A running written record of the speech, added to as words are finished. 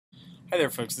Hi there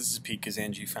folks, this is Pete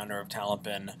Kazanji, founder of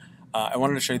TalentBin. I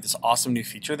wanted to show you this awesome new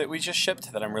feature that we just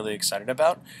shipped that I'm really excited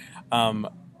about.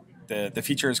 The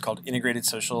feature is called Integrated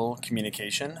Social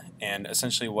Communication, and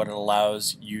essentially what it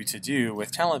allows you to do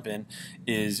with TalentBin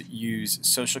is use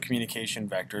social communication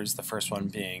vectors, the first one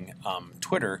being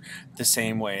Twitter, the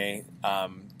same way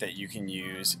that you can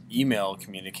use email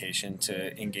communication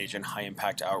to engage in high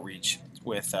impact outreach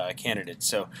with candidates.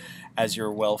 So as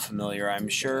you're well familiar, I'm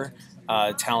sure,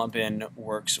 TalentBin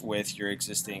works with your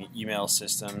existing email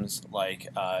systems like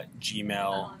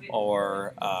Gmail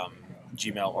or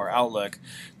Outlook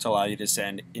to allow you to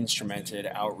send instrumented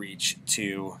outreach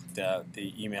to the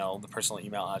personal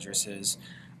email addresses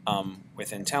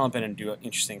within TalentBin and do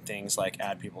interesting things like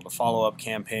add people to follow-up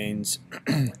campaigns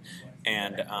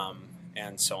and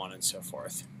so on and so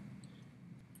forth.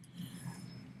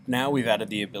 Now we've added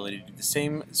the ability to do the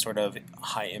same sort of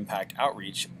high-impact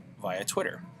outreach via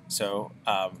Twitter. So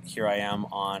here I am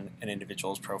on an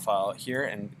individual's profile here,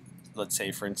 and let's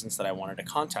say, for instance, that I wanted to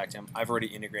contact him. I've already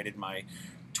integrated my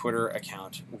Twitter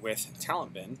account with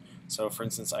TalentBin. So, for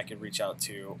instance, I could reach out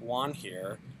to Juan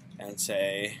here and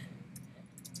say,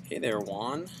 "Hey there,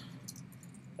 Juan.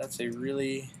 That's a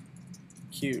really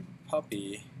cute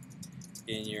puppy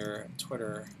in your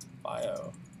Twitter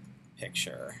bio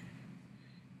picture,"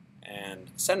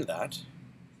 and send that.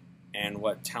 And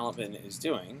what TalentBin is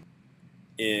doing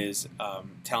is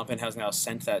TalentBin has now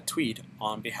sent that tweet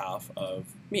on behalf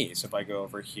of me. So if I go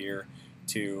over here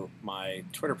to my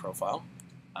Twitter profile,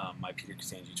 my Peter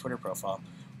Kazanji Twitter profile,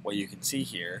 what you can see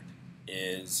here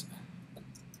is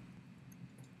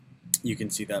you can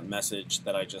see that message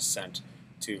that I just sent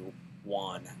to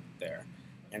Juan there.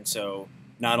 And so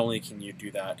not only can you do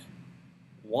that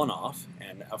one-off,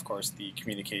 and of course the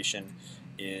communication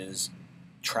is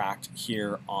tracked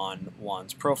here on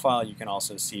Juan's profile. You can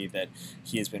also see that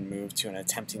he has been moved to an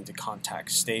attempting to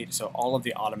contact state. So all of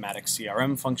the automatic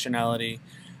CRM functionality,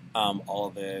 all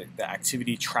of the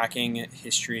activity tracking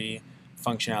history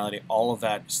functionality, all of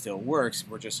that still works.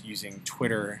 We're just using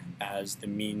Twitter as the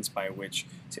means by which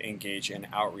to engage in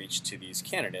outreach to these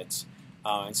candidates.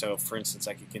 And so, for instance,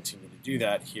 I could continue to do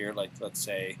that here. Like, let's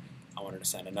say I wanted to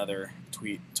send another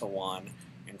tweet to Juan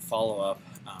and follow up.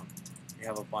 We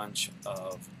have a bunch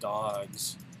of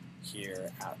dogs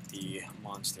here at the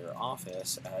Monster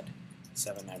office at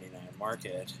 7.99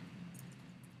 Market.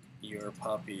 Your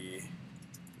puppy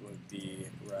would be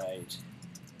right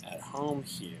at home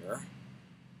here,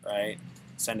 right?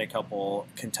 Send a couple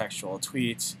contextual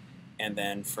tweets, and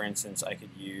then, for instance, I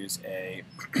could use a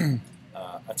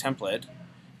template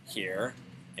here.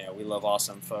 You know, we love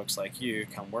awesome folks like you.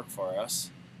 Come work for us.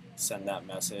 Send that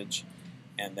message,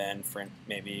 and then for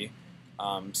maybe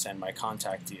send my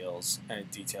contact details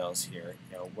here.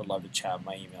 You know, would love to chat.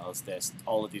 My email is this.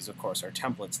 All of these, of course, are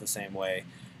templates the same way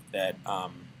that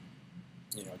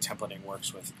templating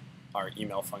works with our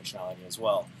email functionality as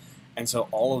well. And so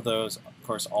all of those, of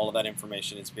course, all of that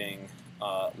information is being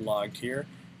logged here.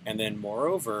 And then,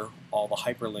 moreover, all the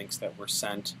hyperlinks that were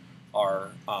sent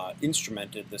are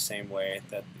instrumented the same way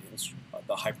that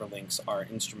the hyperlinks are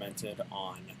instrumented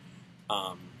on.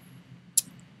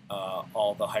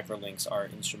 All the hyperlinks are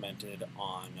instrumented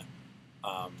on,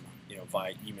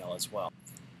 via email as well.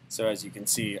 So as you can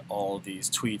see, all of these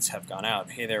tweets have gone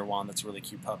out. Hey there, Juan, that's a really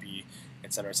cute puppy,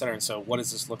 etc., etc. And so what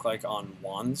does this look like on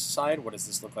Juan's side? What does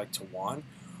this look like to Juan?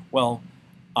 Well,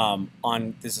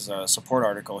 this is a support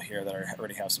article here that I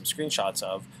already have some screenshots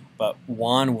of, but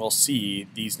Juan will see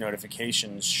these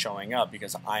notifications showing up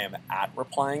because I am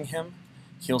replying him.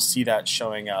 He'll see that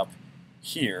showing up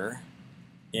here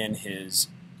in his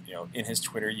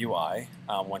Twitter UI.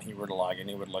 When he were to log in,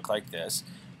 it would look like this.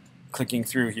 Clicking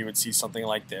through, he would see something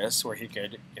like this, where he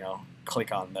could,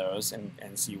 click on those and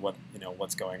see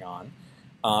what's going on.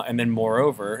 And then,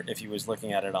 moreover, if he was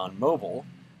looking at it on mobile,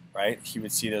 right, he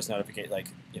would see those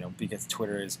notifications, because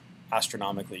Twitter is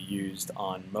astronomically used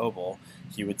on mobile,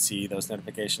 he would see those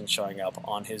notifications showing up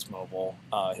on his mobile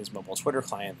Twitter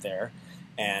client there.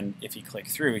 And if he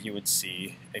clicked through, he would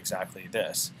see exactly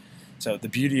this. So the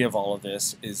beauty of all of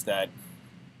this is that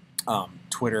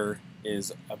Twitter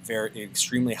is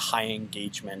extremely high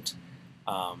engagement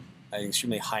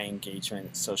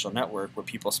social network where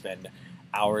people spend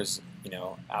hours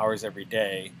every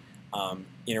day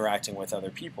interacting with other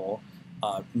people.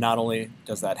 Not only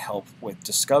does that help with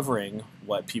discovering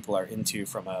what people are into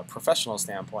from a professional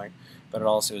standpoint, but it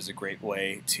also is a great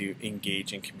way to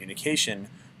engage in communication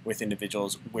with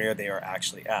individuals where they are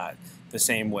actually at. The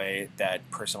same way that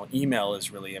personal email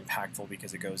is really impactful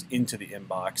because it goes into the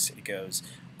inbox, it goes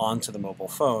onto the mobile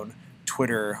phone.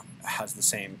 Twitter has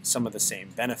some of the same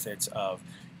benefits of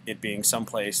it being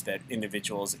someplace that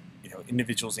individuals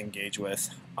engage with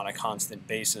on a constant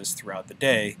basis throughout the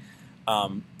day,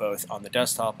 both on the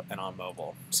desktop and on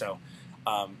mobile. So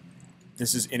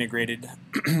this is integrated.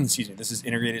 Excuse me. This is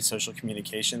integrated social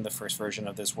communication. The first version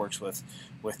of this works with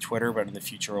Twitter, but in the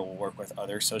future it will work with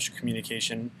other social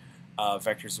communication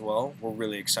vectors as well. We're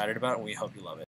really excited about it, and we hope you love it.